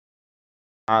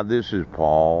This is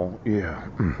Paul. Yeah.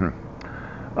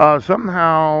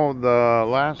 Somehow the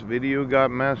last video got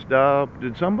messed up.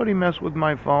 Did somebody mess with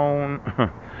my phone?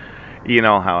 You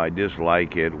know how I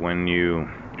dislike it when you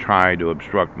try to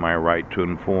obstruct my right to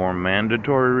inform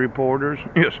mandatory reporters?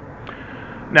 Yes.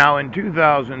 Now, in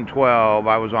 2012,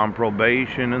 I was on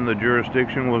probation and the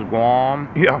jurisdiction was Guam.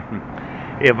 Yeah.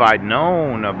 If I'd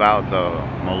known about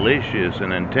the malicious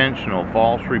and intentional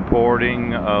false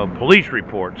reporting of police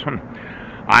reports,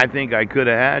 I think I could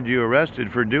have had you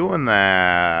arrested for doing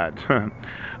that.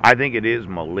 I think it is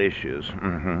malicious.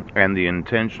 And the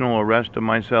intentional arrest of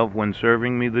myself when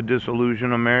serving me the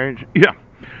dissolution of marriage? Yeah.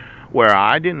 Where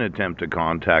I didn't attempt to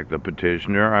contact the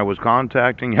petitioner, I was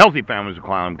contacting Healthy Families of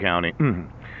Clallam County.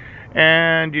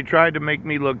 And you tried to make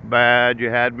me look bad. You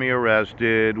had me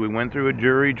arrested. We went through a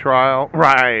jury trial.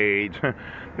 Right.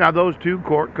 Now, those two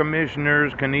court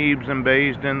commissioners, Kniebs and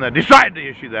Baisden, that decided to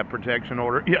issue that protection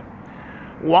order. Yeah.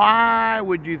 Why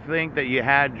would you think that you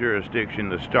had jurisdiction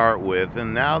to start with?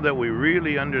 And now that we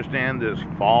really understand this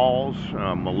false,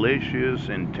 malicious,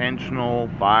 intentional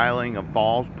filing of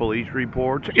false police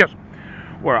reports, yes,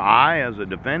 where I, as a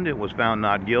defendant, was found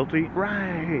not guilty,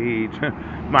 right,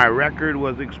 my record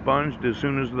was expunged as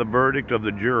soon as the verdict of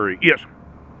the jury, yes.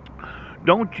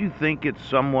 Don't you think it's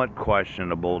somewhat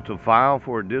questionable to file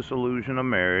for a dissolution of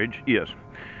marriage, yes,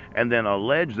 and then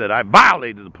allege that I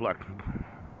violated the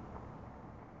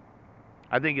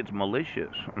I think it's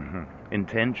malicious,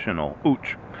 intentional,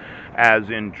 as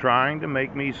in trying to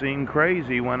make me seem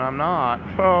crazy when I'm not.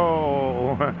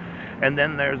 Oh, and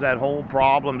then there's that whole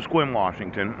problem, Squim,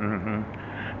 Washington.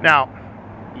 Now,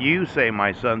 you say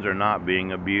my sons are not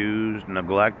being abused,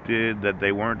 neglected, that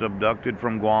they weren't abducted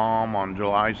from Guam on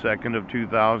July 2nd of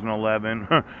 2011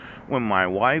 when my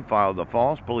wife filed a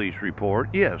false police report.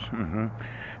 Yes.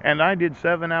 And I did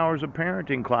 7 hours of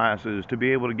parenting classes to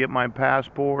be able to get my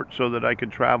passport so that I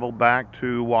could travel back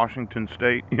to Washington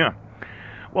State. Yeah.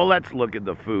 Well, let's look at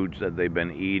the foods that they've been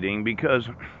eating, because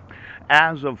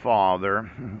as a father,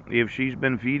 if she's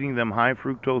been feeding them high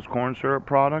fructose corn syrup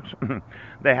products,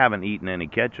 they haven't eaten any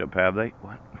ketchup, have they?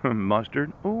 What?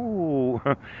 Mustard? Ooh.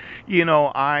 You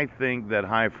know, I think that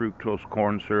high fructose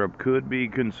corn syrup could be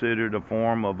considered a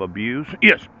form of abuse.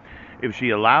 Yes. If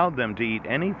she allowed them to eat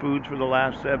any foods for the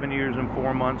last 7 years and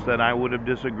 4 months that I would have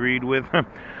disagreed with.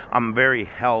 I'm very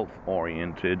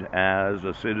health-oriented as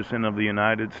a citizen of the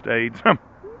United States.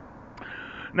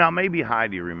 Now, maybe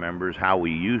Heidi remembers how we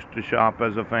used to shop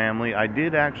as a family. I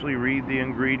did actually read the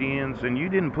ingredients, and you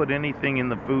didn't put anything in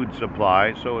the food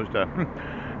supply so as to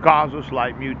cause a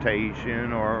slight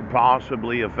mutation or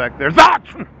possibly affect their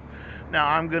thoughts. Now,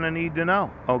 I'm going to need to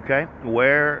know, okay,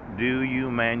 where do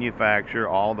you manufacture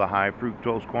all the high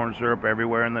fructose corn syrup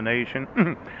everywhere in the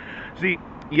nation? See,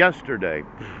 yesterday,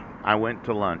 I went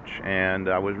to lunch, and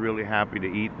I was really happy to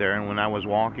eat there, and when I was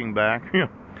walking back,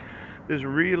 this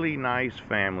really nice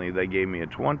family, they gave me a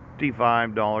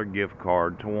 $25 gift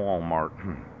card to Walmart.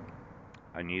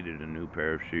 I needed a new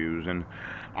pair of shoes, and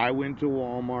I went to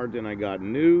Walmart, and I got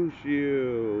new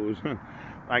shoes.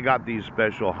 I got these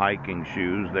special hiking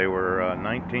shoes. They were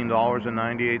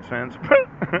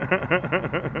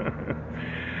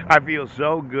 $19.98. I feel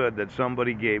so good that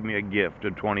somebody gave me a gift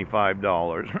of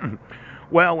 $25.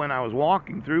 Well, when I was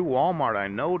walking through Walmart, I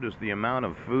noticed the amount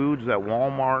of foods that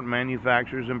Walmart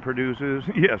manufactures and produces.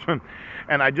 Yes,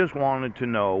 and I just wanted to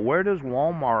know, where does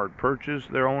Walmart purchase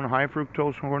their own high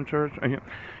fructose corn syrup?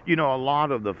 You know, a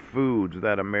lot of the foods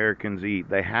that Americans eat,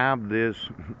 they have this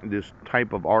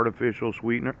type of artificial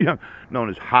sweetener, known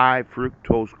as high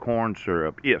fructose corn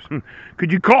syrup. Yes,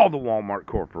 could you call the Walmart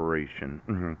Corporation?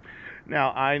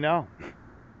 Now, I know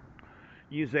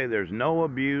you say there's no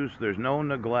abuse, there's no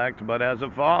neglect, but as a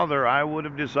father, I would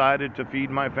have decided to feed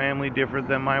my family different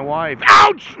than my wife.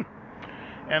 Ouch!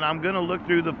 And I'm going to look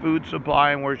through the food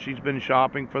supply and where she's been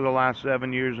shopping for the last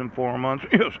 7 years and 4 months.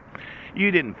 Yes,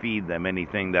 you didn't feed them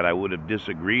anything that I would have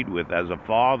disagreed with as a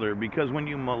father, because when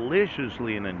you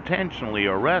maliciously and intentionally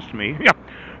arrest me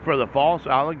for the false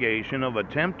allegation of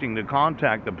attempting to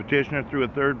contact the petitioner through a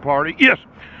third party, yes,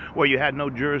 well, you had no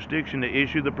jurisdiction to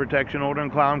issue the protection order in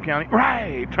Clallam County.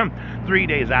 Right. 3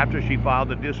 days after she filed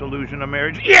the dissolution of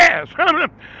marriage. Yes.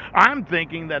 I'm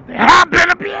thinking that there have been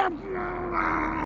abuse.